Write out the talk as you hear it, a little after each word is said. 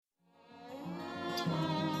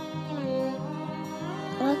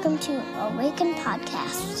welcome to Awaken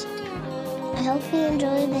Podcast. I hope you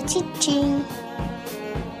enjoy the teaching.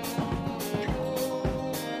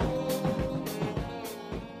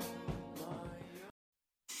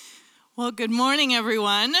 Well, good morning,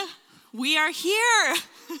 everyone. We are here.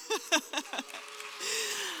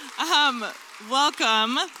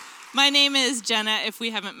 Welcome. My name is Jenna. If we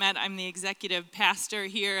haven't met, I'm the executive pastor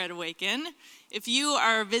here at Awaken. If you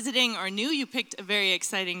are visiting or new, you picked a very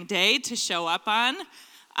exciting day to show up on.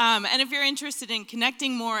 And if you're interested in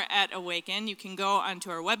connecting more at Awaken, you can go onto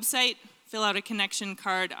our website, fill out a connection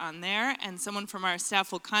card on there, and someone from our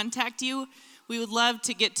staff will contact you. We would love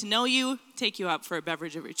to get to know you, take you out for a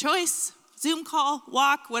beverage of your choice, Zoom call,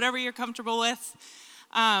 walk, whatever you're comfortable with.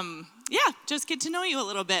 Just get to know you a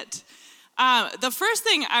little bit. The first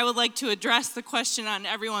thing I would like to address the question on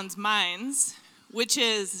everyone's minds, which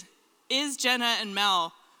is Jenna and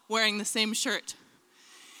Mel wearing the same shirt?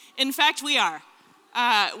 In fact, we are.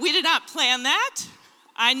 We did not plan that.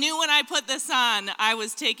 I knew when I put this on, I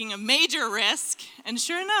was taking a major risk, and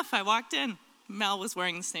sure enough, I walked in. Mel was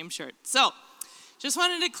wearing the same shirt. So, just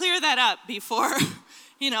wanted to clear that up before,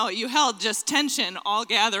 you held just tension all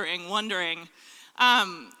gathering, wondering.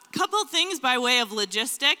 Couple things by way of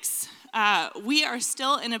logistics. We are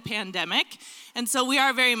still in a pandemic, and so we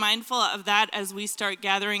are very mindful of that as we start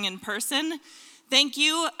gathering in person. Thank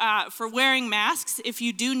you for wearing masks. If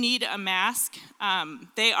you do need a mask,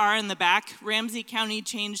 they are in the back. Ramsey County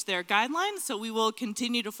changed their guidelines, so we will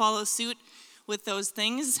continue to follow suit with those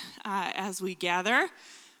things as we gather.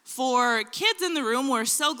 For kids in the room, we're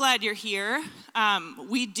so glad you're here.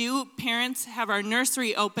 Parents have our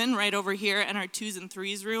nursery open right over here in our 2s and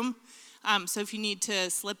 3s room. So if you need to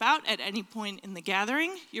slip out at any point in the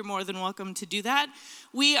gathering, you're more than welcome to do that.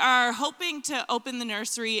 We are hoping to open the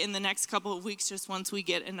nursery in the next couple of weeks, just once we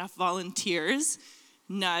get enough volunteers.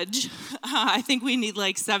 Nudge. I think we need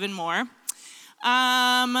like 7 more.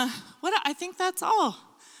 I think that's all.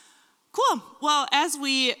 Cool. Well, as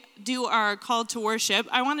we do our call to worship,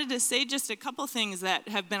 I wanted to say just a couple things that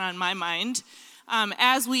have been on my mind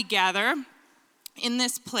as we gather in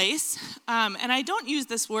this place. And I don't use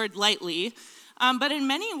this word lightly, but in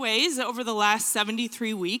many ways, over the last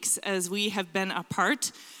 73 weeks, as we have been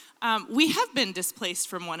apart, we have been displaced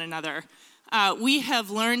from one another. We have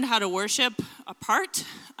learned how to worship apart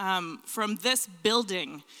from this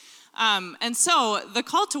building. And so the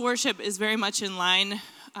call to worship is very much in line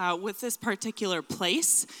with this particular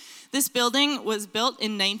place. This building was built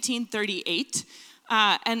in 1938,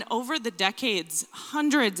 and over the decades,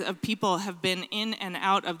 hundreds of people have been in and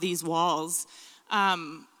out of these walls,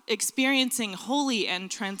 experiencing holy and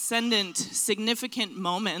transcendent, significant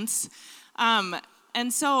moments.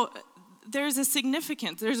 And so there's a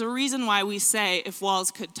significance, there's a reason why we say, if walls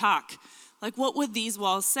could talk. Like, what would these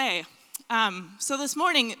walls say? So this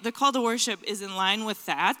morning, the call to worship is in line with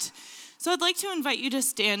that. So I'd like to invite you to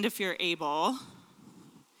stand if you're able.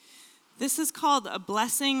 This is called a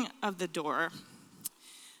blessing of the door.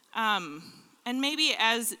 And maybe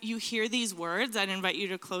as you hear these words, I'd invite you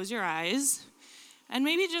to close your eyes and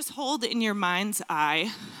maybe just hold in your mind's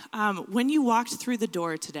eye when you walked through the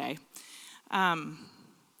door today and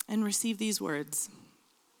receive these words.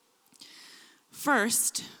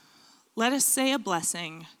 First, let us say a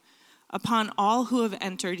blessing upon all who have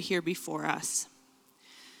entered here before us.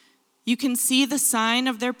 You can see the sign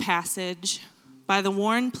of their passage by the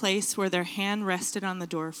worn place where their hand rested on the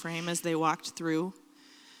doorframe as they walked through,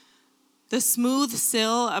 the smooth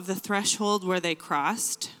sill of the threshold where they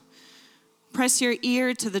crossed. Press your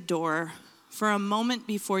ear to the door for a moment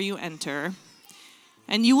before you enter,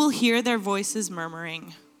 and you will hear their voices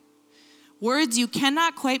murmuring. Words you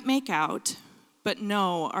cannot quite make out, but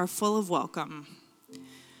know are full of welcome.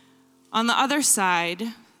 On the other side,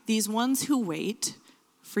 these ones who wait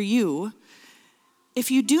for you, if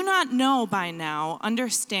you do not know by now,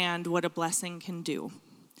 understand what a blessing can do.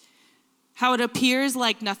 How it appears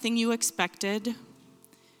like nothing you expected,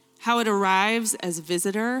 how it arrives as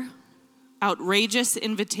visitor, outrageous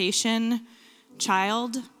invitation,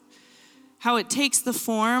 child, how it takes the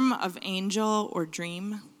form of angel or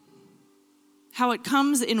dream, how it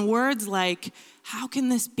comes in words like, how can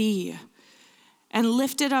this be? And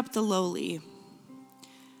lifted up the lowly.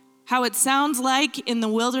 How it sounds like in the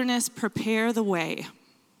wilderness, prepare the way.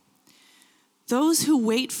 Those who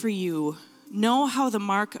wait for you know how the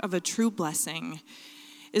mark of a true blessing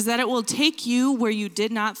is that it will take you where you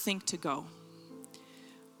did not think to go.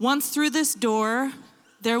 Once through this door,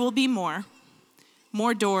 there will be more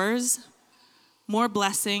doors, more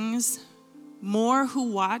blessings, more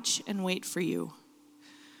who watch and wait for you.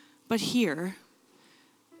 But here,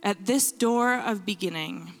 at this door of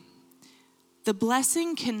beginning, The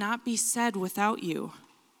blessing cannot be said without you.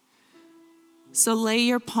 So lay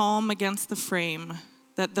your palm against the frame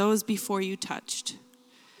that those before you touched.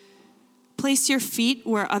 Place your feet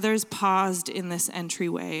where others paused in this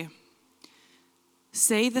entryway.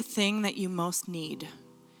 Say the thing that you most need,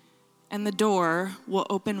 and the door will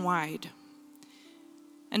open wide.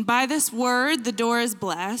 And by this word, the door is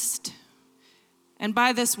blessed, and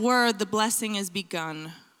by this word, the blessing is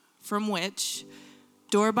begun, from which,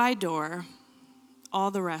 door by door, all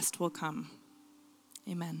the rest will come.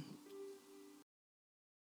 Amen.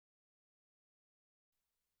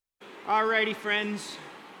 All righty, friends.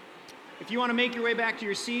 If you want to make your way back to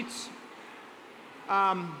your seats,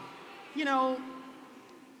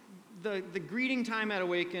 the greeting time at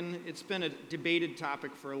Awaken, it's been a debated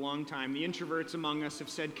topic for a long time. The introverts among us have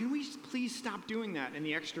said, can we please stop doing that? And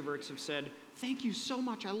the extroverts have said, thank you so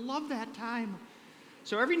much. I love that time.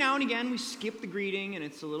 So every now and again, we skip the greeting, and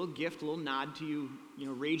it's a little gift, a little nod to you,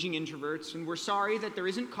 raging introverts. And we're sorry that there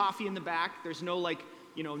isn't coffee in the back. There's no,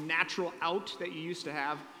 natural out that you used to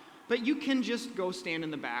have. But you can just go stand in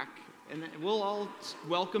the back, and we'll all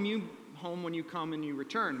welcome you home when you come and you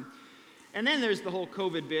return. And then there's the whole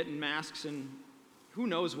COVID bit and masks and who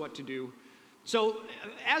knows what to do. So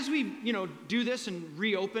as we, do this and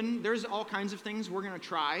reopen, there's all kinds of things we're going to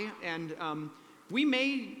try. And we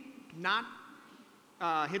may not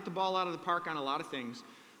hit the ball out of the park on a lot of things.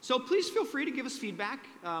 So please feel free to give us feedback,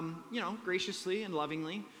 graciously and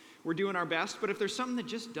lovingly. We're doing our best. But if there's something that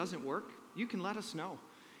just doesn't work, you can let us know.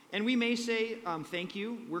 And we may say, thank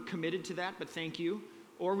you. We're committed to that, but thank you.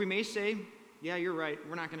 Or we may say, yeah, you're right.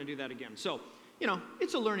 We're not going to do that again. So,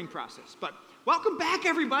 it's a learning process. But welcome back,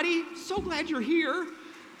 everybody. So glad you're here.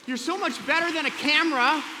 You're so much better than a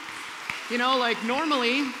camera.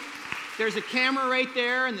 Normally, there's a camera right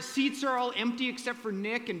there, and the seats are all empty except for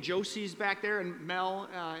Nick and Josie's back there, and Mel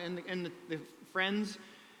and the friends.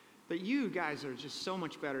 But you guys are just so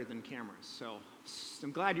much better than cameras. So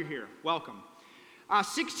I'm glad you're here. Welcome.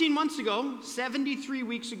 16 months ago, 73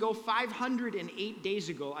 weeks ago, 508 days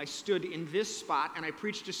ago, I stood in this spot and I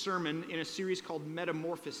preached a sermon in a series called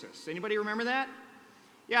Metamorphosis. Anybody remember that?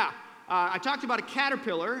 Yeah. I talked about a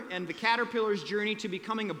caterpillar and the caterpillar's journey to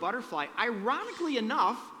becoming a butterfly. Ironically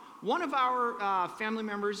enough, one of our family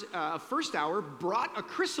members of First Hour brought a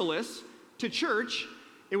chrysalis to church.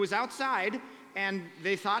 It was outside, and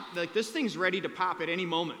they thought, this thing's ready to pop at any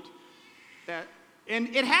moment.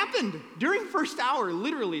 And it happened during First Hour.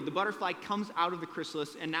 Literally, the butterfly comes out of the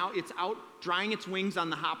chrysalis, and now it's out drying its wings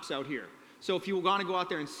on the hops out here. So if you want to go out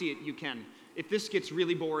there and see it, you can. If this gets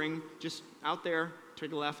really boring, just out there,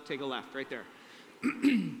 take a left, right there.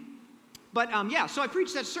 But so I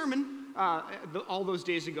preached that sermon all those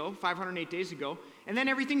days ago, 508 days ago, and then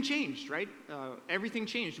everything changed, right? Everything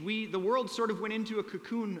changed. The world sort of went into a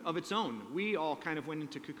cocoon of its own. We all kind of went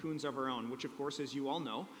into cocoons of our own, which, of course, as you all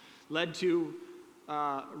know, led to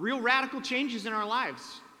real radical changes in our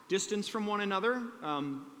lives. Distance from one another,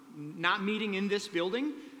 not meeting in this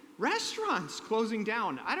building, restaurants closing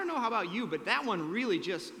down. I don't know how about you, but that one really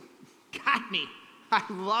just got me. I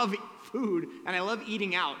love food, and I love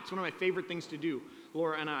eating out. It's one of my favorite things to do,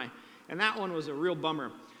 Laura and I. And that one was a real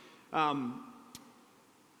bummer. And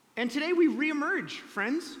today we reemerge,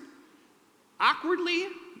 friends. Awkwardly,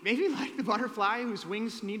 maybe like the butterfly whose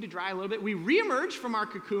wings need to dry a little bit, we reemerge from our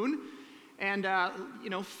cocoon. And,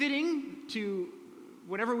 fitting to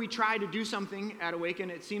whenever we try to do something at Awaken,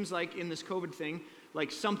 it seems like in this COVID thing,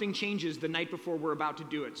 like something changes the night before we're about to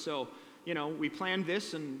do it. So, we planned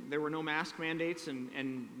this, and there were no mask mandates,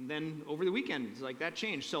 and then over the weekend, it's like that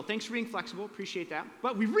changed. So thanks for being flexible, appreciate that.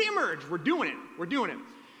 But we reemerge, we're doing it.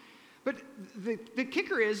 But the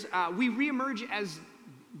kicker is we reemerge as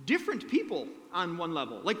different people on one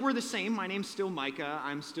level. Like we're the same, my name's still Micah,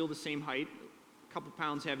 I'm still the same height, a couple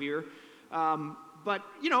pounds heavier. But,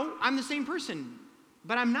 I'm the same person,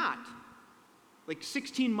 but I'm not. Like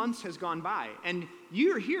 16 months has gone by, and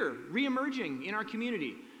you're here, reemerging in our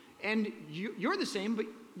community. And you're the same, but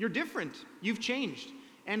you're different. You've changed.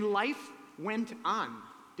 And life went on,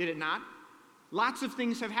 did it not? Lots of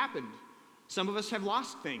things have happened. Some of us have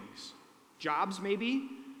lost things. Jobs, maybe,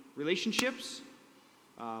 relationships,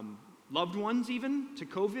 loved ones even, to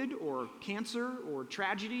COVID or cancer or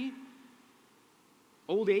tragedy,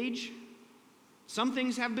 old age. Some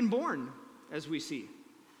things have been born, as we see.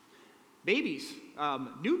 Babies,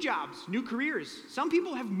 new jobs, new careers. Some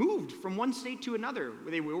people have moved from one state to another.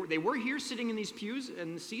 They were here sitting in these pews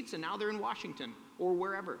and the seats, and now they're in Washington or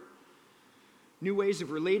wherever. New ways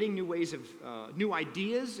of relating, new ways of, new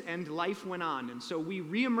ideas, and life went on. And so we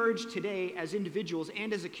reemerge today as individuals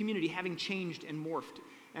and as a community, having changed and morphed.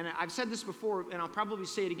 And I've said this before, and I'll probably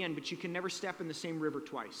say it again, but you can never step in the same river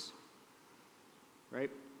twice, right?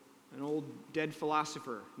 An old dead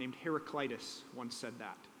philosopher named Heraclitus once said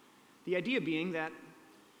that. The idea being that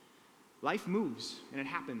life moves, and it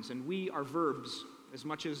happens, and we are verbs. As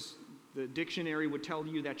much as the dictionary would tell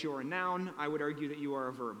you that you're a noun, I would argue that you are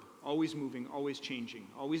a verb. Always moving, always changing,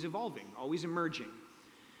 always evolving, always emerging.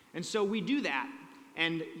 And so we do that,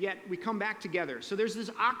 and yet we come back together. So there's this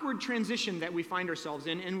awkward transition that we find ourselves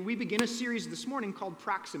in, and we begin a series this morning called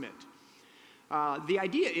Proximate. The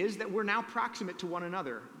idea is that we're now proximate to one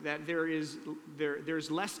another, that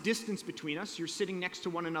there's less distance between us. You're sitting next to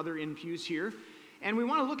one another in pews here. And we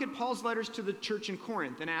want to look at Paul's letters to the church in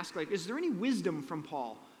Corinth and ask, is there any wisdom from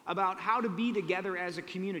Paul about how to be together as a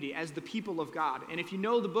community, as the people of God? And if you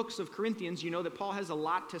know the books of Corinthians, you know that Paul has a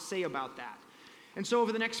lot to say about that. And so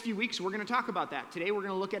over the next few weeks, we're going to talk about that. Today, we're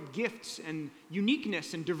going to look at gifts and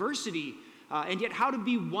uniqueness and diversity, and yet how to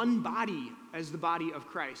be one body as the body of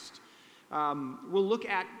Christ. We'll look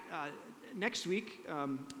at, next week,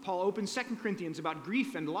 Paul opens 2 Corinthians about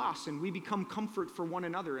grief and loss, and we become comfort for one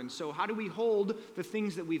another. And so how do we hold the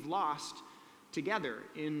things that we've lost together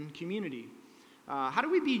in community? How do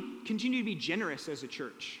we continue to be generous as a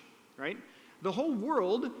church, right? The whole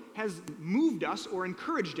world has moved us or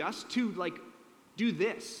encouraged us to do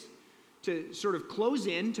this, to sort of close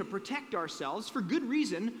in, to protect ourselves for good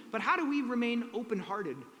reason, but how do we remain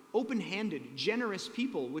open-hearted, open-handed, generous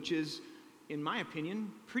people, which is, in my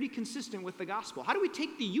opinion, pretty consistent with the gospel? How do we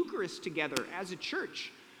take the Eucharist together as a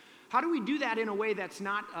church? How do we do that in a way that's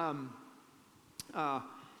not,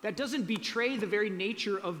 that doesn't betray the very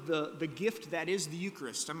nature of the gift that is the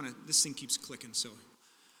Eucharist? This thing keeps clicking, so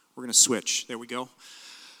we're going to switch. There we go.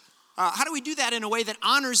 How do we do that in a way that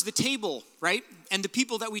honors the table, right? And the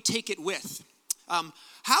people that we take it with?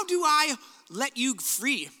 How do I let you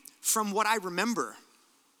free from what I remember?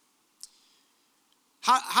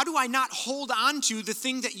 How do I not hold on to the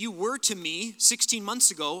thing that you were to me 16 months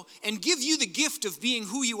ago and give you the gift of being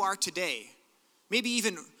who you are today? Maybe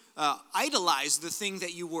even idolize the thing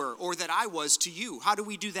that you were or that I was to you. How do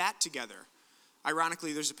we do that together?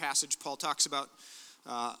 Ironically, there's a passage Paul talks about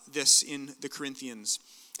this in the Corinthians.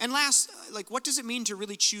 And last, what does it mean to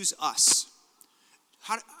really choose us?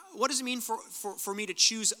 What does it mean for me to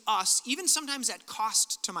choose us, even sometimes at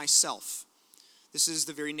cost to myself? This is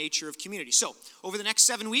the very nature of community. So, over the next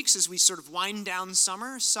 7 weeks, as we sort of wind down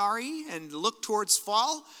summer, and look towards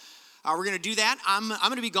fall, we're going to do that. I'm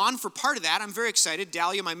going to be gone for part of that. I'm very excited.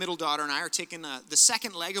 Dahlia, my middle daughter, and I are taking the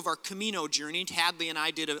second leg of our Camino journey. Hadley and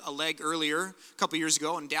I did a leg earlier, a couple years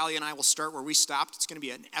ago, and Dahlia and I will start where we stopped. It's going to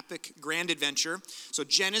be an epic, grand adventure. So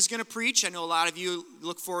Jen is going to preach. I know a lot of you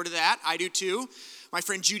look forward to that. I do too. My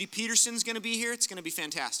friend Judy Peterson's going to be here. It's going to be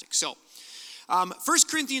fantastic. So, 1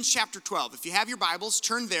 Corinthians chapter 12. If you have your Bibles,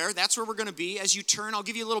 turn there. That's where we're going to be. As you turn, I'll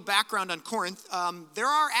give you a little background on Corinth. There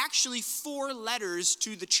are actually 4 letters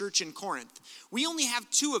to the church in Corinth. We only have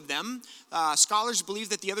 2 of them. Scholars believe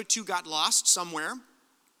that the other 2 got lost somewhere.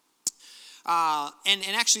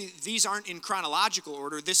 And actually, these aren't in chronological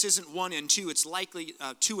order. This isn't 1 and 2. It's likely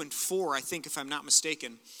 2 and 4, I think, if I'm not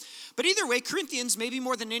mistaken. But either way, Corinthians, maybe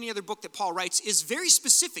more than any other book that Paul writes, is very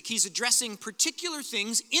specific. He's addressing particular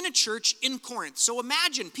things in a church in Corinth. So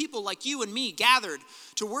imagine people like you and me gathered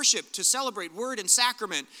to worship, to celebrate word and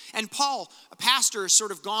sacrament. And Paul, a pastor, has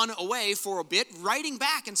sort of gone away for a bit, writing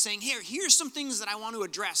back and saying, here's some things that I want to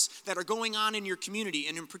address that are going on in your community.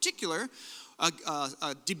 And in particular,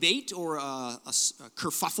 a debate or a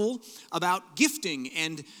kerfuffle about gifting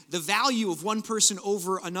and the value of one person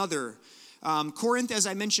over another. Corinth, as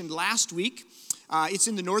I mentioned last week, it's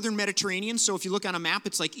in the northern Mediterranean. So if you look on a map,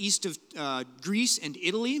 it's like east of Greece and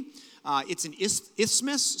Italy. It's an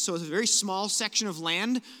isthmus, so it's a very small section of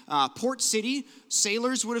land. Port city,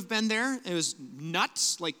 sailors would have been there. It was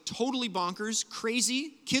nuts, totally bonkers,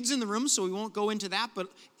 crazy. Kids in the room, so we won't go into that. But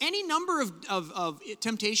any number of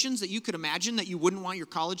temptations that you could imagine that you wouldn't want your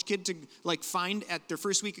college kid to find at their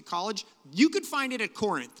first week of college, you could find it at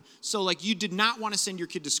Corinth. So you did not want to send your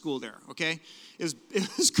kid to school there, okay? It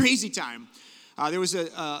was crazy time. There was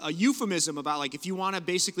a euphemism about if you want to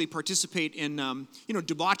basically participate in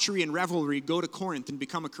debauchery and revelry, go to Corinth and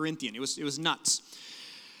become a Corinthian. It was nuts.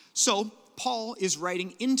 So Paul is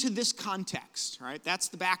writing into this context, right? That's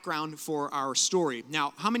the background for our story.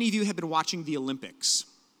 Now, how many of you have been watching the Olympics?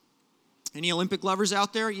 Any Olympic lovers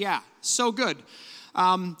out there? Yeah, so good.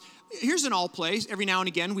 Here's an all play. Every now and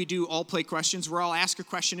again, we do all play questions where I'll ask a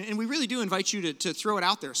question, and we really do invite you to throw it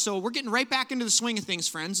out there. So we're getting right back into the swing of things,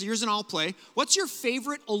 friends. Here's an all play. What's your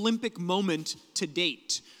favorite Olympic moment to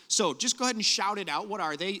date? So just go ahead and shout it out. What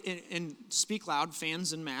are they? And speak loud,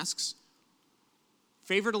 fans and masks.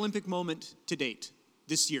 Favorite Olympic moment to date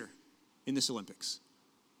this year in this Olympics?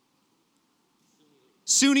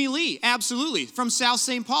 Suni Lee, absolutely. From South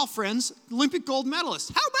St. Paul, friends, Olympic gold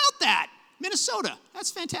medalist. How about that? Minnesota.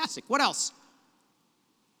 That's fantastic. What else?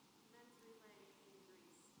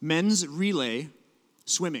 Men's relay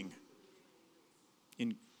swimming.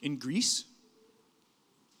 In Greece?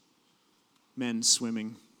 Men's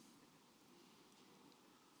swimming.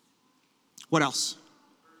 What else?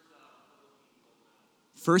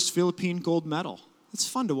 First Philippine gold medal. It's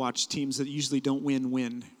fun to watch teams that usually don't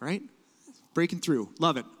win, right? Breaking through.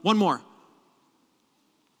 Love it. One more.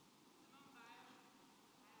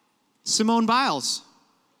 Simone Biles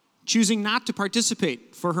choosing not to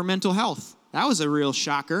participate for her mental health. That was a real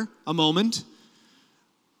shocker, a moment.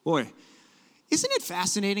 Boy, isn't it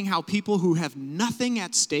fascinating how people who have nothing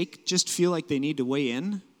at stake just feel like they need to weigh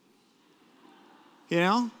in? You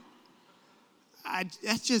know?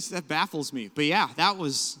 That baffles me. But yeah, that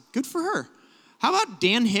was good for her. How about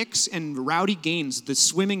Dan Hicks and Rowdy Gaines, the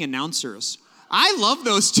swimming announcers? I love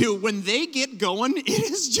those two. When they get going, it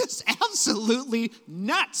is just absolutely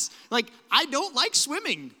nuts. Like, I don't like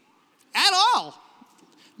swimming at all.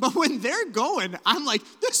 But when they're going, I'm like,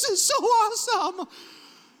 this is so awesome.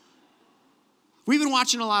 We've been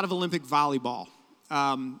watching a lot of Olympic volleyball.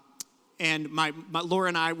 And my Laura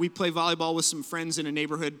and I, we play volleyball with some friends in a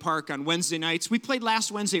neighborhood park on Wednesday nights. We played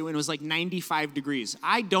last Wednesday when it was like 95 degrees.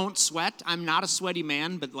 I don't sweat. I'm not a sweaty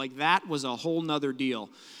man, but like that was a whole nother deal.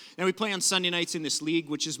 And we play on Sunday nights in this league,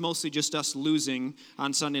 which is mostly just us losing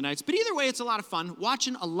on Sunday nights. But either way, it's a lot of fun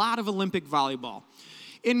watching a lot of Olympic volleyball.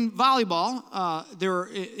 In volleyball,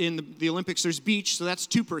 in the Olympics, there's beach, so that's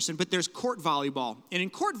two-person, but there's court volleyball. And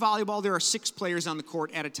in court volleyball, there are 6 players on the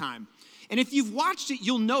court at a time. And if you've watched it,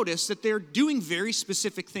 you'll notice that they're doing very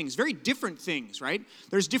specific things, very different things, right?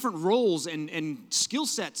 There's different roles and skill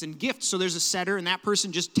sets and gifts. So there's a setter, and that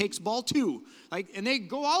person just takes ball 2. And they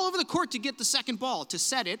go all over the court to get the second ball, to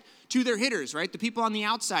set it to their hitters, right? The people on the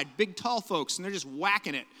outside, big, tall folks, and they're just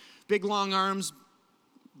whacking it. Big, long arms,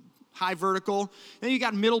 high vertical. Then you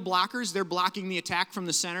got middle blockers. They're blocking the attack from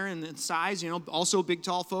the center and the size, also big,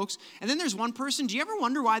 tall folks. And then there's one person. Do you ever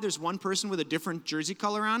wonder why there's one person with a different jersey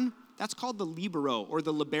color on? That's called the libero or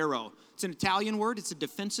the libero. It's an Italian word. It's a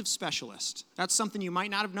defensive specialist. That's something you might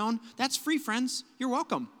not have known. That's free, friends. You're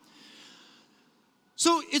welcome.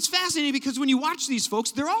 So it's fascinating because when you watch these folks,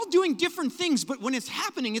 they're all doing different things, but when it's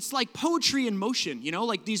happening, it's like poetry in motion,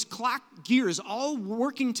 like these clock gears all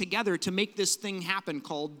working together to make this thing happen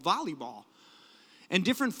called volleyball. And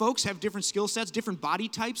different folks have different skill sets, different body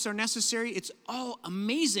types are necessary. It's all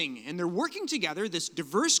amazing. And they're working together, this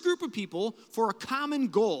diverse group of people, for a common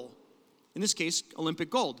goal. In this case, Olympic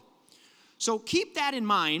gold. So keep that in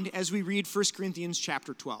mind as we read 1 Corinthians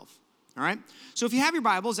chapter 12. All right? So if you have your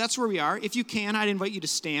Bibles, that's where we are. If you can, I'd invite you to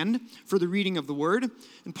stand for the reading of the word.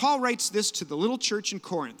 And Paul writes this to the little church in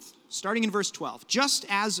Corinth, starting in verse 12. Just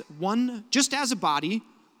as a body,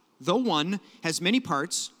 though one, has many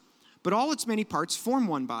parts, but all its many parts form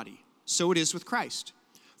one body, so it is with Christ.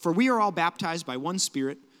 For we are all baptized by one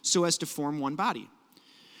Spirit, so as to form one body.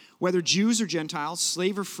 Whether Jews or Gentiles,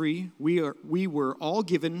 slave or free, we were all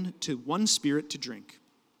given to one Spirit to drink.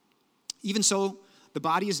 Even so, the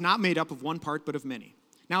body is not made up of one part, but of many.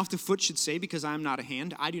 Now, if the foot should say, because I am not a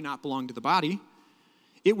hand, I do not belong to the body,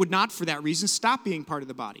 it would not for that reason stop being part of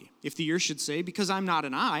the body. If the ear should say, because I'm not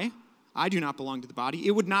an eye, I do not belong to the body,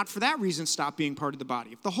 it would not for that reason stop being part of the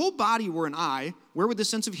body. If the whole body were an eye, where would the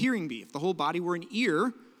sense of hearing be? If the whole body were an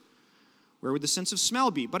ear, where would the sense of smell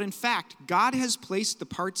be? But in fact, God has placed the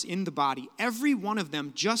parts in the body, every one of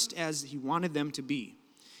them just as he wanted them to be.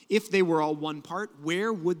 If they were all one part,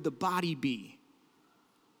 where would the body be?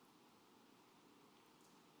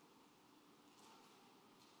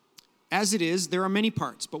 As it is, there are many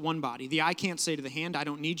parts, but one body. The eye can't say to the hand, I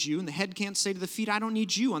don't need you, and the head can't say to the feet, I don't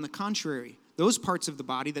need you. On the contrary, those parts of the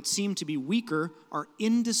body that seem to be weaker are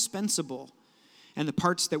indispensable, and the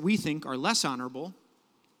parts that we think are less honorable,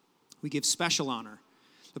 we give special honor.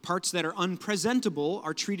 The parts that are unpresentable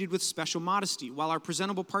are treated with special modesty, while our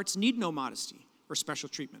presentable parts need no modesty or special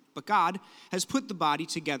treatment. But God has put the body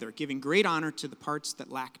together, giving great honor to the parts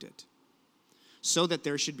that lacked it, so that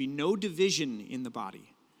there should be no division in the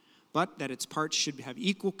body, but that its parts should have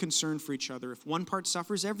equal concern for each other. If one part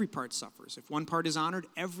suffers, every part suffers. If one part is honored,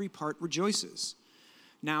 every part rejoices.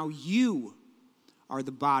 Now you are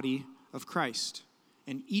the body of Christ,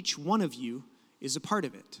 and each one of you is a part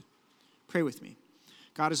of it. Pray with me.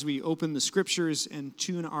 God, as we open the scriptures and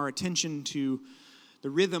tune our attention to the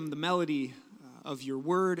rhythm, the melody of your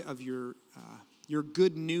word, of your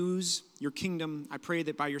good news, your kingdom, I pray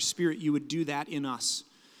that by your Spirit you would do that in us.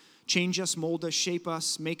 Change us, mold us, shape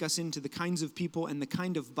us, make us into the kinds of people and the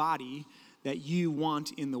kind of body that you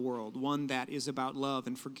want in the world, one that is about love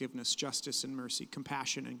and forgiveness, justice and mercy,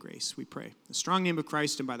 compassion and grace, we pray. In the strong name of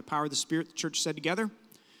Christ and by the power of the Spirit, the church said together,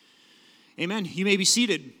 amen. You may be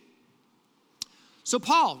seated. So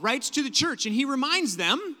Paul writes to the church and he reminds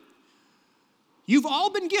them, you've all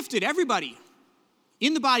been gifted, everybody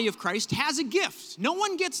in the body of Christ has a gift. No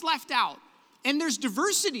one gets left out. And there's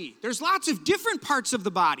diversity. There's lots of different parts of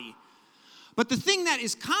the body. But the thing that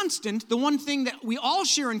is constant, the one thing that we all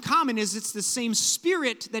share in common is it's the same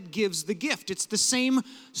Spirit that gives the gift. It's the same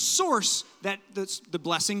source that the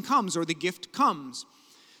blessing comes or the gift comes.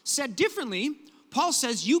 Said differently, Paul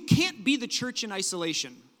says you can't be the church in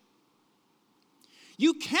isolation.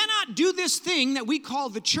 You cannot do this thing that we call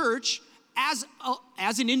the church as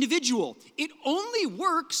an individual. It only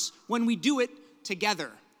works when we do it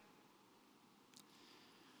together.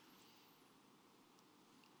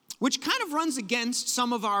 Which kind of runs against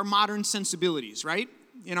some of our modern sensibilities, right?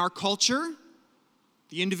 In our culture,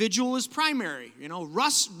 the individual is primary.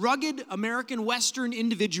 Rugged American Western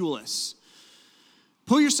individualists.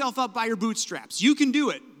 Pull yourself up by your bootstraps. You can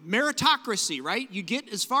do it. Meritocracy, right? You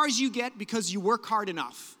get as far as you get because you work hard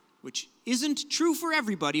enough, which isn't true for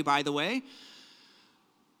everybody, by the way.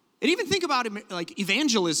 And even think about it like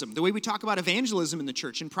evangelism, the way we talk about evangelism in the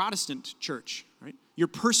church, in Protestant church, right? Your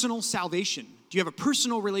personal salvation. Do you have a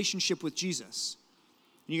personal relationship with Jesus?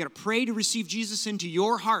 And you got to pray to receive Jesus into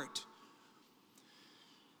your heart.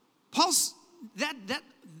 Paul's,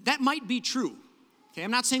 that might be true. Okay,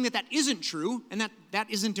 I'm not saying that isn't true and that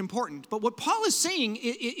isn't important. But what Paul is saying,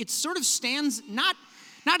 it sort of stands not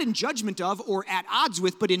in judgment of or at odds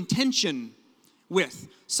with, but in tension with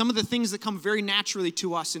some of the things that come very naturally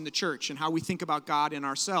to us in the church and how we think about God and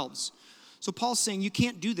ourselves. So Paul's saying you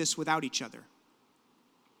can't do this without each other.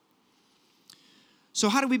 So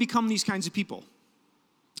how do we become these kinds of people?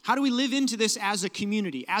 How do we live into this as a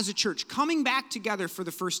community, as a church? Coming back together for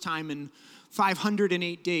the first time in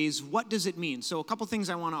 508 days, what does it mean? So a couple things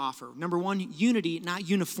I want to offer. Number one, unity, not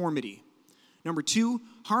uniformity. Number two,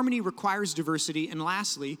 harmony requires diversity. And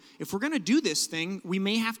lastly, if we're going to do this thing, we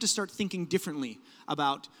may have to start thinking differently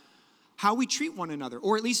about how we treat one another,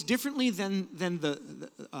 or at least differently than the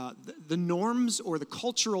norms or the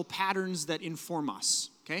cultural patterns that inform us.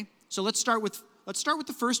 Okay, so let's start with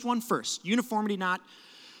the first one first. Unity,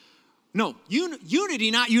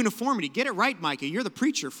 not uniformity. Get it right, Micah. You're the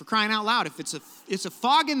preacher, for crying out loud. If it's a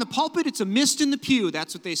fog in the pulpit, it's a mist in the pew.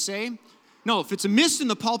 That's what they say. No, if it's a mist in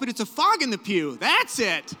the pulpit, it's a fog in the pew. That's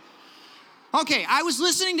it. Okay, I was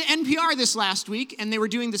listening to NPR this last week, and they were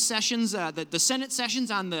doing the sessions, the Senate sessions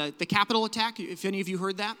on the Capitol attack. If any of you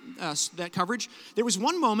heard that coverage, there was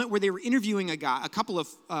one moment where they were interviewing a couple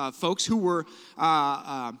of folks who were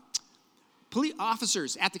police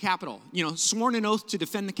officers at the Capitol, sworn an oath to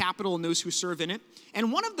defend the Capitol and those who serve in it.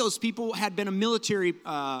 And one of those people had been a military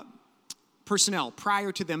personnel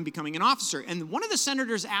prior to them becoming an officer. And one of the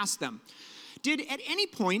senators asked them, did at any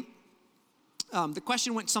point, the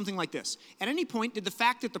question went something like this. At any point, did the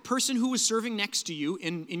fact that the person who was serving next to you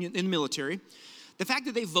in the military, the fact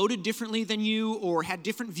that they voted differently than you or had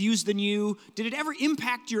different views than you, did it ever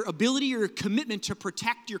impact your ability or your commitment to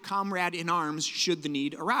protect your comrade in arms should the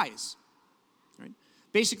need arise? Right?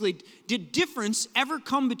 Basically, did difference ever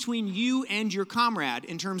come between you and your comrade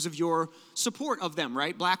in terms of your support of them,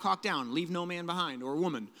 right? Black Hawk Down, leave no man behind, or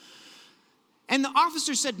woman. And the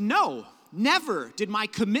officer said, no, never did my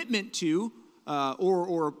commitment to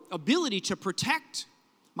or ability to protect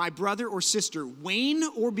my brother or sister wane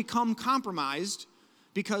or become compromised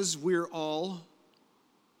because we're all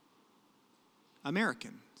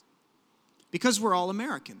American. Because we're all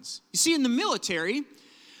Americans. You see, in the military,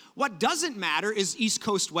 what doesn't matter is East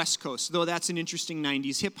Coast, West Coast, though that's an interesting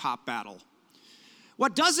 90s hip-hop battle.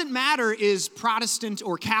 What doesn't matter is Protestant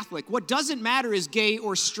or Catholic. What doesn't matter is gay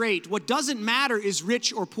or straight. What doesn't matter is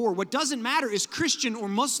rich or poor. What doesn't matter is Christian or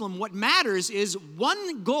Muslim. What matters is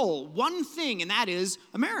one goal, one thing, and that is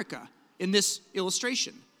America in this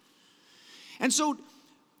illustration. And so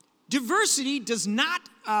diversity does not,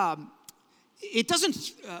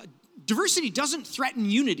 diversity doesn't threaten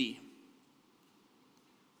unity.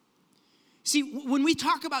 See, when we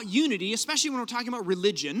talk about unity, especially when we're talking about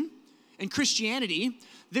religion and Christianity,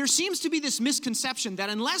 there seems to be this misconception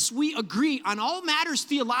that unless we agree on all matters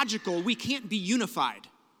theological, we can't be unified.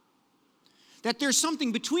 That there's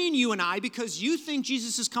something between you and I because you think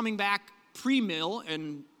Jesus is coming back pre-mill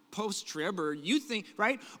and post-trib, or you think,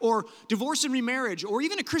 right? Or divorce and remarriage, or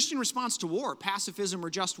even a Christian response to war, pacifism or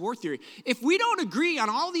just war theory. If we don't agree on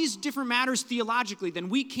all these different matters theologically, then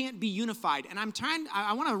we can't be unified. And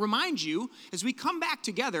I want to remind you, as we come back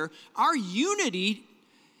together, our unity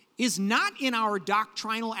is not in our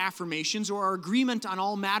doctrinal affirmations or our agreement on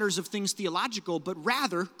all matters of things theological, but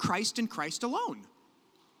rather Christ and Christ alone.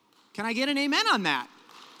 Can I get an amen on that?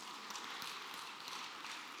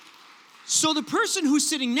 So the person who's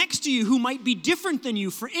sitting next to you who might be different than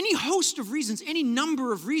you for any host of reasons, any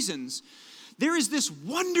number of reasons, there is this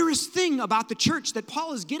wondrous thing about the church that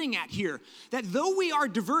Paul is getting at here, that though we are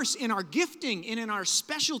diverse in our gifting and in our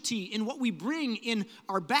specialty, in what we bring, in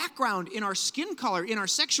our background, in our skin color, in our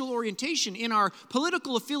sexual orientation, in our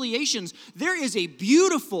political affiliations, there is a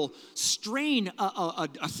beautiful strain,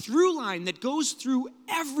 a through line that goes through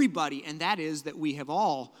everybody, and that is that we have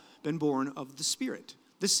all been born of the Spirit.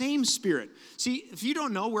 The same Spirit. See, if you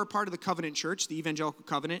don't know, we're part of the Covenant Church, the Evangelical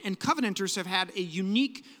Covenant, and Covenanters have had a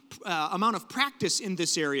unique amount of practice in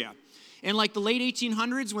this area. In like the late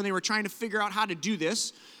 1800s, when they were trying to figure out how to do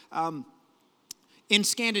this, in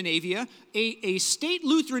Scandinavia, a state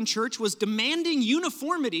Lutheran church was demanding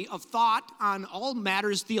uniformity of thought on all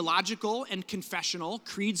matters theological and confessional,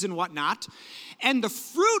 creeds and whatnot. And the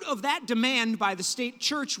fruit of that demand by the state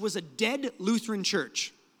church was a dead Lutheran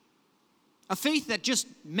church. A faith that just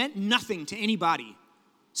meant nothing to anybody,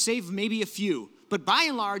 save maybe a few. But by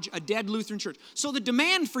and large, a dead Lutheran church. So the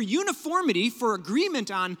demand for uniformity, for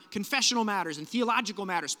agreement on confessional matters and theological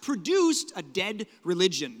matters, produced a dead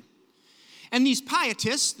religion. And these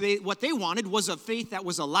pietists, what they wanted was a faith that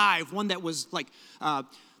was alive, one that was like,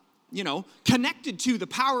 connected to the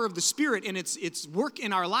power of the Spirit and its work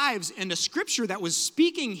in our lives, and a scripture that was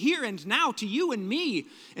speaking here and now to you and me,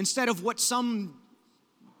 instead of what some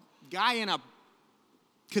guy in a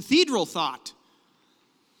cathedral thought.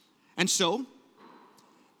 And so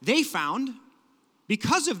they found,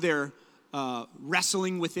 because of their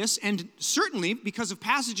wrestling with this, and certainly because of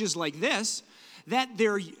passages like this, that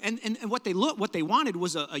what they wanted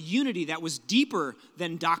was a unity that was deeper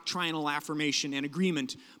than doctrinal affirmation and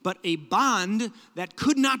agreement, but a bond that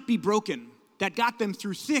could not be broken, that got them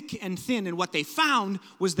through thick and thin. And what they found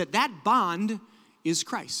was that bond is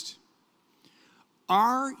Christ.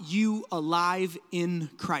 Are you alive in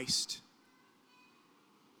Christ?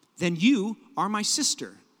 Then you are my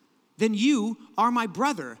sister. Then you are my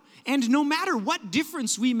brother. And no matter what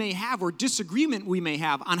difference we may have or disagreement we may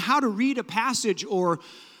have on how to read a passage or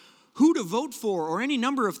who to vote for or any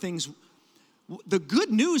number of things, the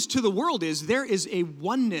good news to the world is there is a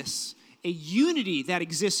oneness, a unity that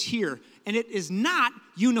exists here, and it is not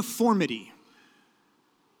uniformity.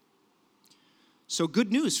 So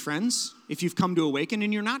good news, friends, if you've come to Awaken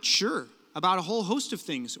and you're not sure about a whole host of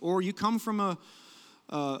things, or you come from a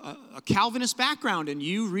Calvinist background and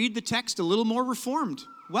you read the text a little more reformed,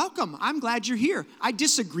 welcome. I'm glad you're here. I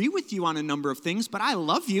disagree with you on a number of things, but I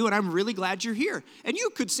love you and I'm really glad you're here. And you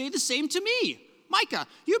could say the same to me. Micah,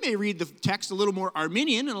 you may read the text a little more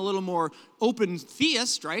Arminian and a little more open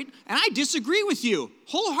theist, right? And I disagree with you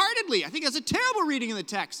wholeheartedly. I think that's a terrible reading of the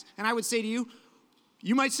text. And I would say to you,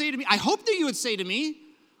 you might say to me, I hope that you would say to me,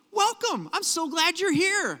 welcome, I'm so glad you're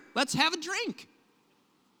here. Let's have a drink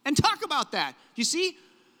and talk about that. You see?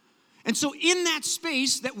 And so in that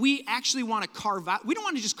space that we actually want to carve out, we don't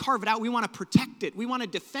want to just carve it out, we want to protect it. We want to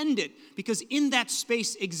defend it, because in that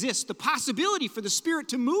space exists the possibility for the Spirit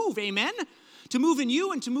to move, amen? To move in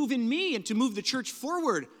you and to move in me and to move the church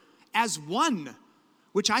forward as one,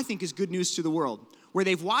 which I think is good news to the world. Where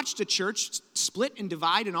they've watched a church split and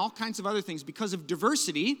divide and all kinds of other things because of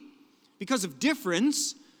diversity, because of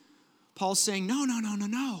difference, Paul's saying,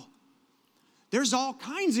 no. There's all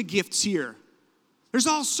kinds of gifts here. There's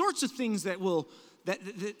all sorts of things that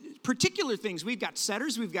particular things. We've got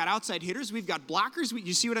setters, we've got outside hitters, we've got blockers.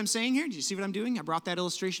 You see what I'm saying here? Do you see what I'm doing? I brought that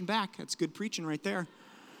illustration back. That's good preaching right there.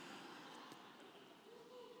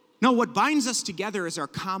 No, what binds us together is our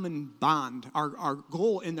common bond, our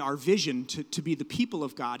goal and our vision to be the people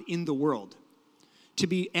of God in the world, to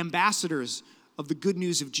be ambassadors of the good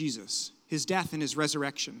news of Jesus, his death and his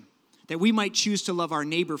resurrection, that we might choose to love our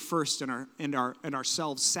neighbor first and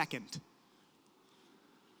ourselves second.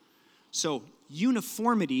 So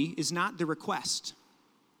uniformity is not the request.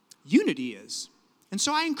 Unity is. And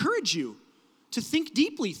so I encourage you to think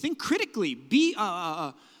deeply, think critically, be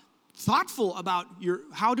thoughtful about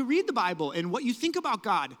how to read the Bible and what you think about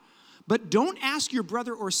God. But don't ask your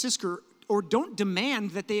brother or sister, or don't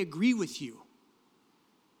demand that they agree with you,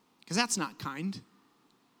 because that's not kind.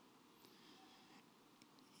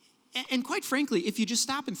 And quite frankly, if you just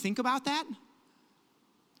stop and think about that,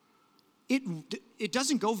 it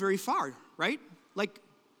doesn't go very far, right? Like,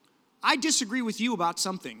 I disagree with you about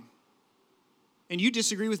something, and you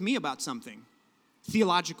disagree with me about something,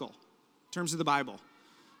 theological, in terms of the Bible.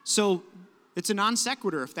 So it's a non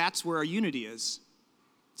sequitur if that's where our unity is.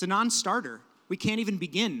 It's a non-starter. We can't even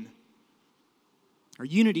begin. Our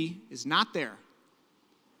unity is not there.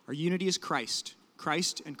 Our unity is Christ.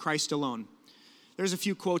 Christ and Christ alone. There's a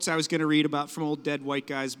few quotes I was going to read about from old dead white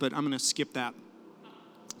guys, but I'm going to skip that.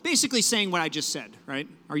 Basically saying what I just said, right?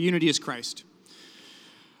 Our unity is Christ.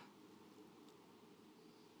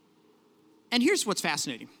 And here's what's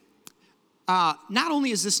fascinating. Not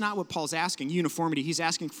only is this not what Paul's asking, uniformity, he's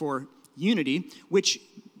asking for unity, which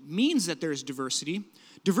means that there's diversity.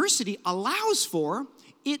 Diversity allows for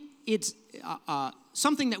it's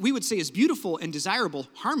something that we would say is beautiful and desirable.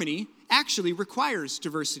 Harmony actually requires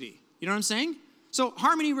diversity. You know what I'm saying? So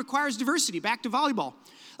harmony requires diversity. Back to volleyball.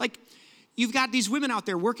 Like, you've got these women out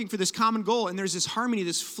there working for this common goal, and there's this harmony,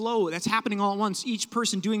 this flow that's happening all at once, each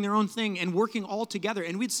person doing their own thing and working all together.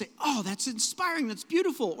 And we'd say, oh, that's inspiring, that's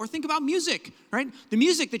beautiful. Or think about music, right? The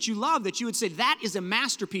music that you love, that you would say that is a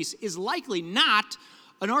masterpiece, is likely not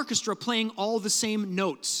an orchestra playing all the same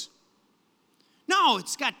notes. No,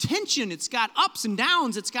 it's got tension, it's got ups and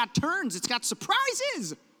downs, it's got turns, it's got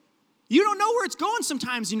surprises. You don't know where it's going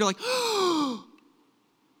sometimes, and you're like, oh.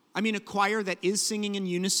 I mean, a choir that is singing in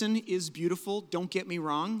unison is beautiful, don't get me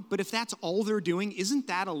wrong, but if that's all they're doing, isn't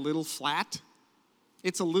that a little flat?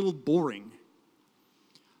 It's a little boring.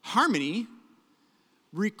 Harmony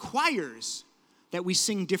requires that we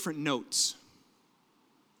sing different notes.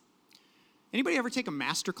 Anybody ever take a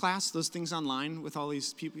master class, those things online with all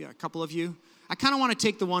these people? Yeah, a couple of you. I kind of want to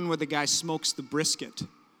take the one where the guy smokes the brisket.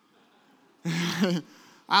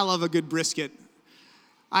 I love a good brisket.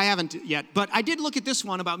 I haven't yet, but I did look at this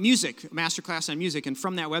one about music, a master class on music, and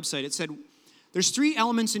from that website it said there's 3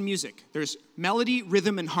 elements in music. There's melody,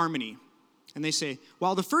 rhythm, and harmony. And they say,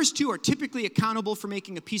 while the first 2 are typically accountable for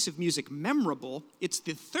making a piece of music memorable, it's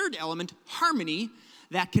the third element, harmony,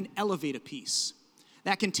 that can elevate a piece.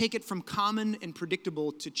 That can take it from common and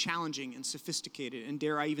predictable to challenging and sophisticated, and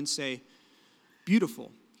dare I even say,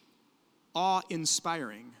 beautiful,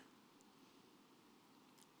 awe-inspiring.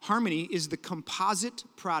 Harmony is the composite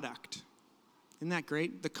product. Isn't that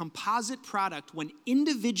great? The composite product when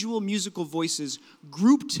individual musical voices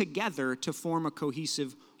group together to form a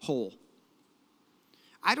cohesive whole.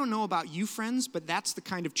 I don't know about you, friends, but that's the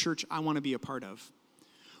kind of church I want to be a part of.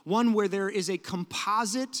 One where there is a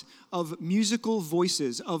composite of musical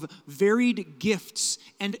voices, of varied gifts,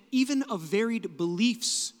 and even of varied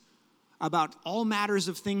beliefs about all matters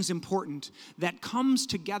of things important that comes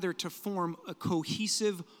together to form a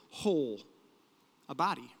cohesive whole, a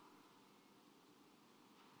body.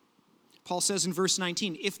 Paul says in verse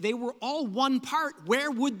 19, if they were all one part,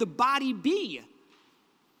 where would the body be?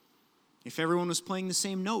 If everyone was playing the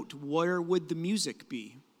same note, where would the music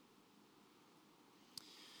be?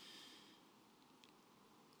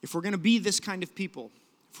 If we're going to be this kind of people,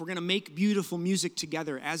 if we're going to make beautiful music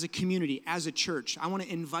together as a community, as a church, I want to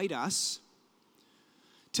invite us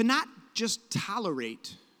to not just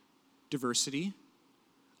tolerate diversity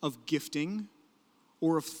of gifting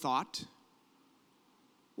or of thought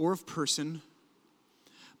or of person,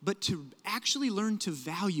 but to actually learn to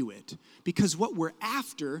value it, because what we're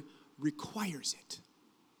after requires it.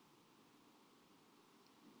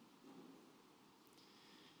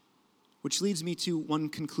 Which leads me to one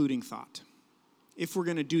concluding thought. If we're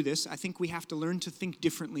going to do this, I think we have to learn to think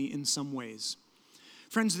differently in some ways.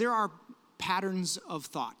 Friends, there are patterns of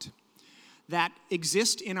thought that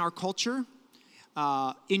exist in our culture,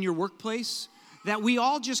 in your workplace, that we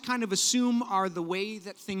all just kind of assume are the way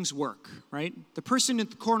that things work, right? The person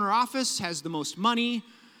at the corner office has the most money,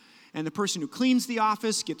 and the person who cleans the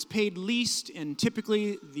office gets paid least, and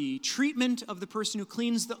typically the treatment of the person who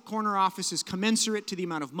cleans the corner office is commensurate to the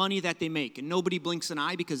amount of money that they make, and nobody blinks an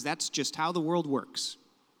eye because that's just how the world works.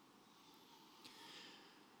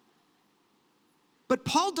 But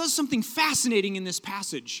Paul does something fascinating in this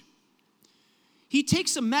passage. He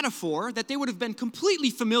takes a metaphor that they would have been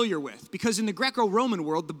completely familiar with, because in the Greco-Roman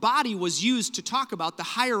world, the body was used to talk about the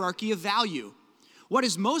hierarchy of value. What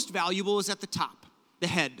is most valuable is at the top, the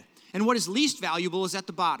head. And what is least valuable is at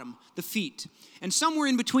the bottom, the feet. And somewhere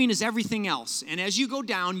in between is everything else. And as you go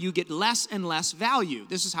down, you get less and less value.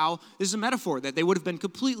 This is a metaphor that they would have been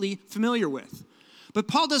completely familiar with. But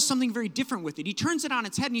Paul does something very different with it. He turns it on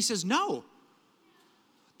its head and he says, no.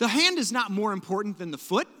 The hand is not more important than the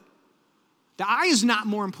foot. The eye is not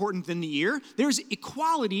more important than the ear. There's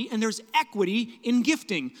equality and there's equity in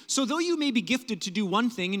gifting. So though you may be gifted to do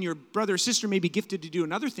one thing and your brother or sister may be gifted to do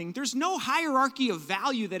another thing, there's no hierarchy of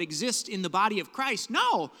value that exists in the body of Christ.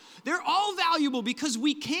 No, they're all valuable because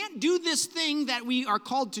we can't do this thing that we are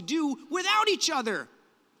called to do without each other.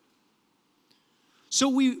 So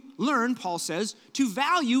we learn, Paul says, to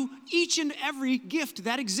value each and every gift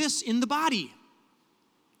that exists in the body.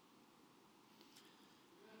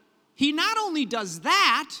 He not only does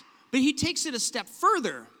that, but he takes it a step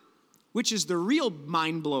further, which is the real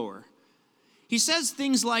mind blower. He says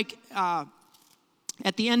things like, at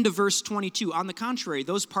the end of verse 22, on the contrary,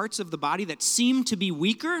 those parts of the body that seem to be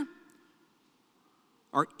weaker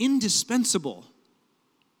are indispensable.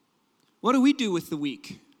 What do we do with the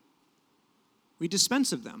weak? We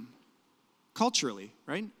dispense of them, culturally,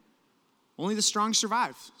 right? Only the strong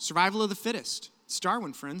survive. Survival of the fittest. It's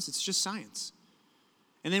Darwin, friends. It's just science.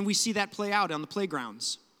 And then we see that play out on the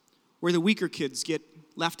playgrounds, where the weaker kids get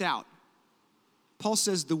left out. Paul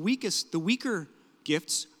says the weaker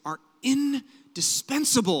gifts are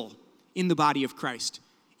indispensable in the body of Christ.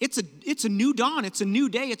 It's a new dawn. It's a new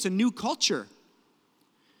day. It's a new culture.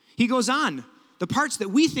 He goes on. The parts that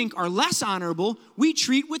we think are less honorable, we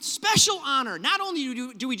treat with special honor. Not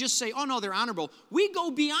only do we just say, oh no, they're honorable, we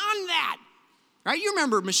go beyond that. Right? You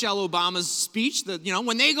remember Michelle Obama's speech,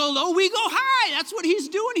 when they go low, we go high. That's what he's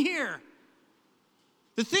doing here.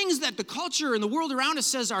 The things that the culture and the world around us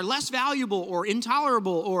says are less valuable or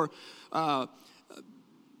intolerable or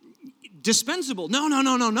dispensable.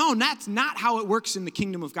 No. That's not how it works in the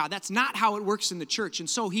kingdom of God. That's not how it works in the church. And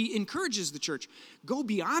so he encourages the church, go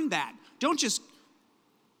beyond that. Don't just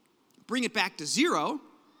bring it back to zero.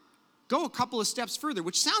 Go a couple of steps further,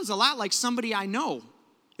 which sounds a lot like somebody I know.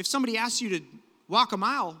 If somebody asks you to walk a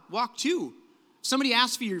mile, walk two. If somebody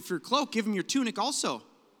asks for your cloak, give them your tunic also.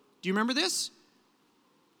 Do you remember this?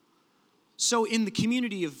 So in the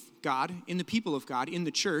community of God, in the people of God, in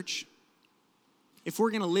the church, if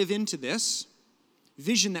we're going to live into this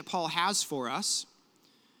vision that Paul has for us,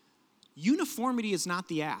 uniformity is not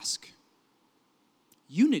the ask.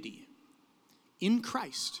 Unity in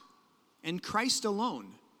Christ and Christ alone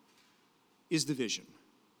is the vision.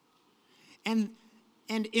 And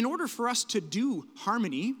in order for us to do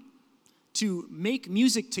harmony, to make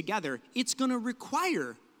music together, it's going to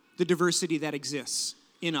require the diversity that exists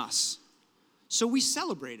in us. So we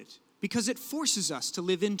celebrate it because it forces us to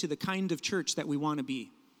live into the kind of church that we want to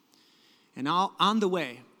be. And on the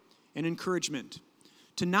way, an encouragement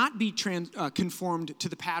to not be conformed to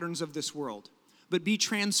the patterns of this world, but be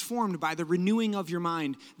transformed by the renewing of your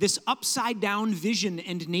mind, this upside-down vision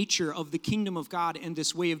and nature of the kingdom of God and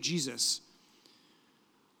this way of Jesus.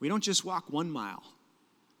 We don't just walk 1 mile.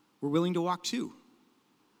 We're willing to walk 2.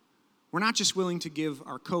 We're not just willing to give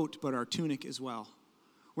our coat, but our tunic as well.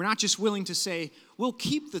 We're not just willing to say, we'll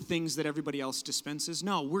keep the things that everybody else dispenses.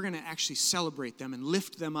 No, we're going to actually celebrate them and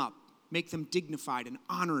lift them up, make them dignified and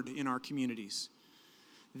honored in our communities.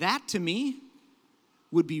 That, to me,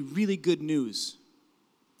 would be really good news.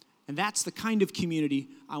 And that's the kind of community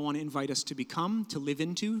I want to invite us to become, to live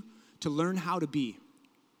into, to learn how to be.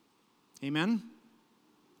 Amen?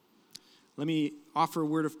 Let me offer a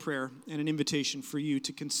word of prayer and an invitation for you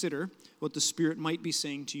to consider what the Spirit might be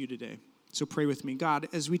saying to you today. So pray with me. God,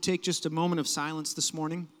 as we take just a moment of silence this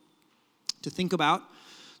morning to think about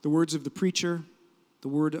the words of the preacher, the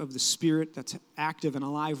word of the Spirit that's active and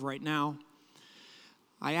alive right now,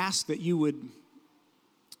 I ask that you would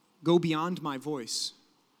go beyond my voice,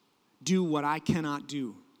 do what I cannot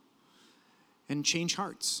do, and change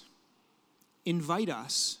hearts. Invite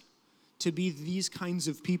us to be these kinds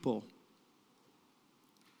of people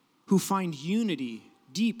who find unity,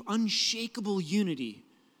 deep, unshakable unity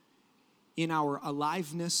in our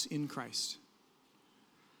aliveness in Christ.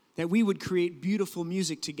 That we would create beautiful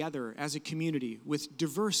music together as a community with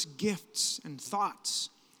diverse gifts and thoughts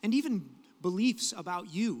and even beliefs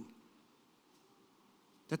about you.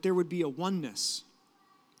 That there would be a oneness,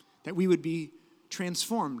 that we would be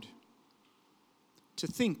transformed to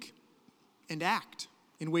think and act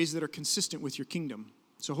in ways that are consistent with your kingdom.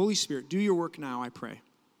 So Holy Spirit, do your work now, I pray.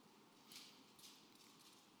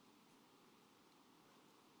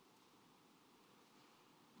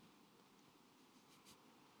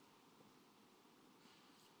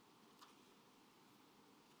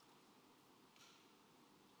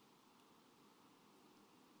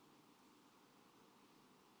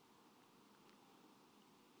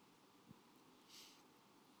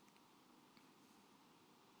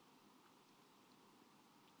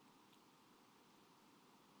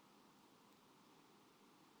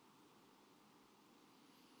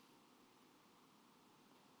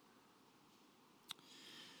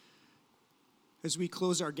 As we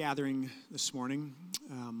close our gathering this morning,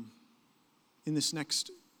 in this next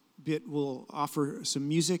bit, we'll offer some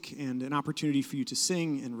music and an opportunity for you to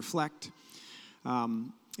sing and reflect.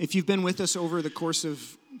 If you've been with us over the course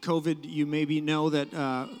of COVID, you maybe know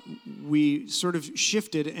that we sort of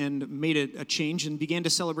shifted and made a change and began to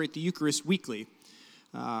celebrate the Eucharist weekly.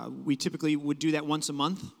 We typically would do that once a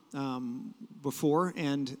month before,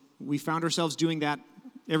 and we found ourselves doing that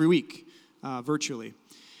every week virtually.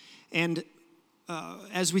 And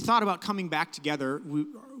as we thought about coming back together,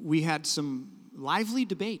 we had some lively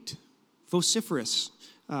debate, vociferous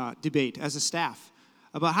debate as a staff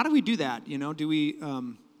about how do we do that? You know, do we,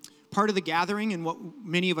 part of the gathering and what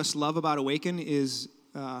many of us love about Awaken is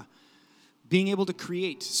being able to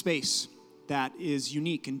create space that is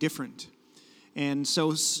unique and different. And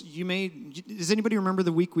so does anybody remember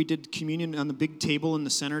the week we did communion on the big table in the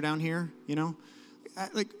center down here? You know,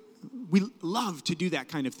 we love to do that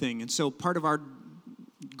kind of thing. And so part of our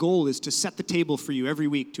goal is to set the table for you every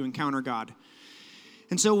week to encounter God.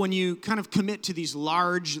 And so when you kind of commit to these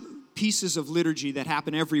large pieces of liturgy that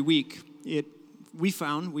happen every week, we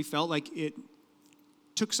felt like it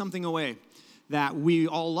took something away that we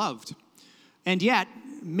all loved. And yet,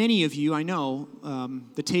 many of you, I know,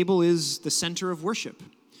 the table is the center of worship.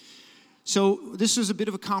 So this was a bit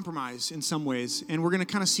of a compromise in some ways, and we're going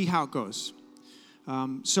to kind of see how it goes.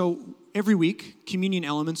 So every week, communion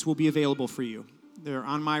elements will be available for you. They're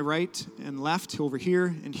on my right and left, over here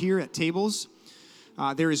and here at tables.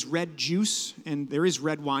 There is red juice, and there is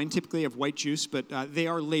red wine. Typically I have white juice, but they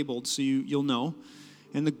are labeled, so you'll know.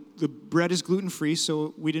 And the bread is gluten-free,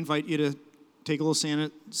 so we'd invite you to take a little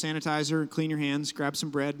sanitizer, clean your hands, grab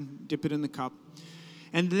some bread, dip it in the cup.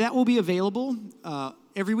 And that will be available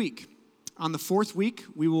every week. On the fourth week,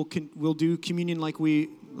 we'll do communion like we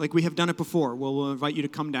have done it before. We'll invite you to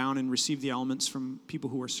come down and receive the elements from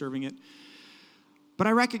people who are serving it. But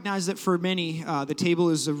I recognize that for many, the table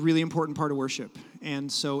is a really important part of worship.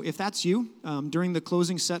 And so if that's you, during the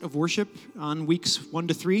closing set of worship on weeks 1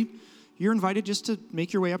 to 3, you're invited just to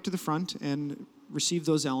make your way up to the front and receive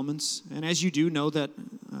those elements. And as you do, know that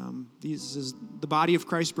this is the body of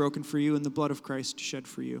Christ broken for you and the blood of Christ shed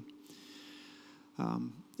for you.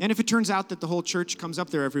 And if it turns out that the whole church comes up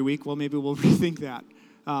there every week, well, maybe we'll rethink that.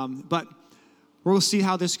 But we'll see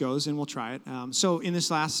how this goes, and we'll try it. So in this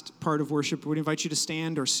last part of worship, we'd invite you to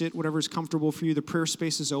stand or sit, whatever is comfortable for you. The prayer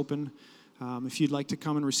space is open. If you'd like to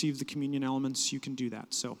come and receive the communion elements, you can do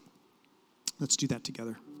that. So let's do that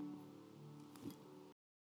together.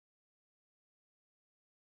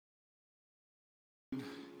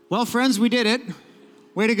 Well, friends, we did it.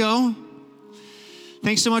 Way to go.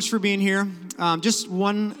 Thanks so much for being here. Just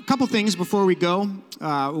a couple things before we go. We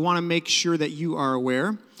want to make sure that you are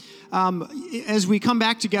aware. As we come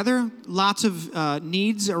back together, lots of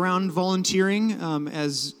needs around volunteering.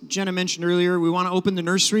 As Jenna mentioned earlier, we want to open the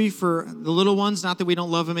nursery for the little ones. Not that we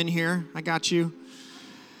don't love them in here. I got you.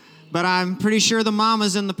 But I'm pretty sure the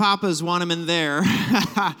mamas and the papas want them in there.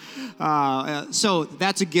 So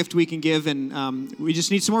that's a gift we can give, and we just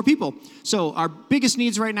need some more people. So our biggest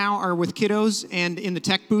needs right now are with kiddos and in the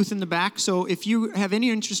tech booth in the back. So if you have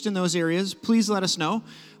any interest in those areas, please let us know.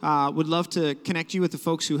 Would love to connect you with the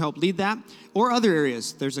folks who help lead that, or other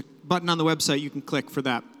areas. There's a button on the website you can click for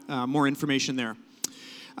that, more information there.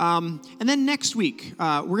 And then next week,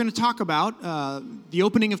 we're going to talk about the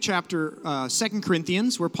opening of chapter 2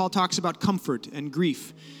 Corinthians, where Paul talks about comfort and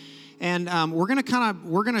grief. And we're going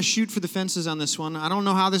to shoot for the fences on this one. I don't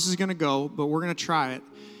know how this is going to go, but we're going to try it.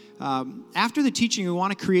 After the teaching, we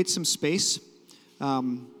want to create some space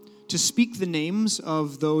to speak the names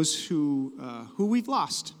of those who we've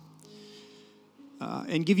lost,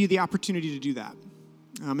 and give you the opportunity to do that.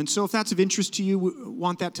 And so if that's of interest to you, we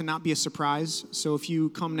want that to not be a surprise. So if you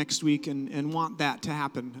come next week and want that to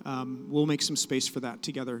happen, we'll make some space for that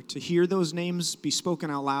together, to hear those names be spoken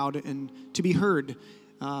out loud and to be heard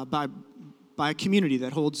by a community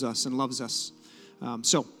that holds us and loves us.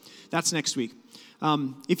 So that's next week.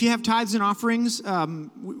 If you have tithes and offerings,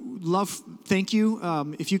 thank you.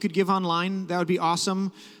 If you could give online, that would be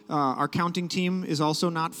awesome. Our counting team is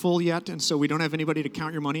also not full yet, and so we don't have anybody to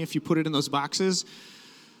count your money if you put it in those boxes.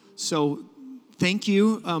 So thank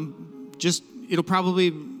you. We'll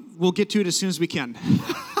get to it as soon as we can.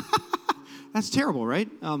 That's terrible, right?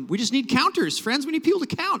 We just need counters, friends. We need people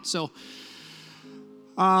to count. So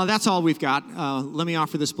that's all we've got. Let me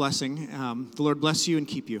offer this blessing. The Lord bless you and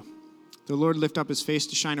keep you. The Lord lift up his face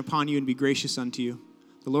to shine upon you and be gracious unto you.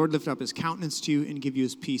 The Lord lift up his countenance to you and give you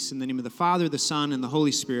his peace. In the name of the Father, the Son, and the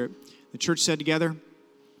Holy Spirit. The church said together,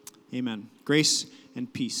 amen. Grace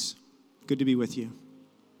and peace. Good to be with you.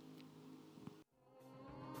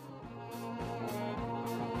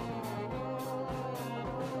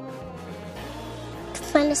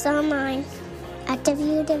 us online at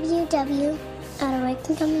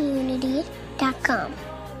www.awakencommunity.com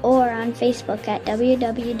or on Facebook at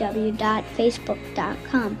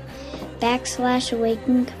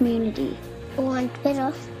www.facebook.com/Awaken Community. or on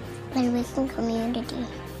Twitter at Awaken Community.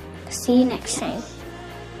 See you next time.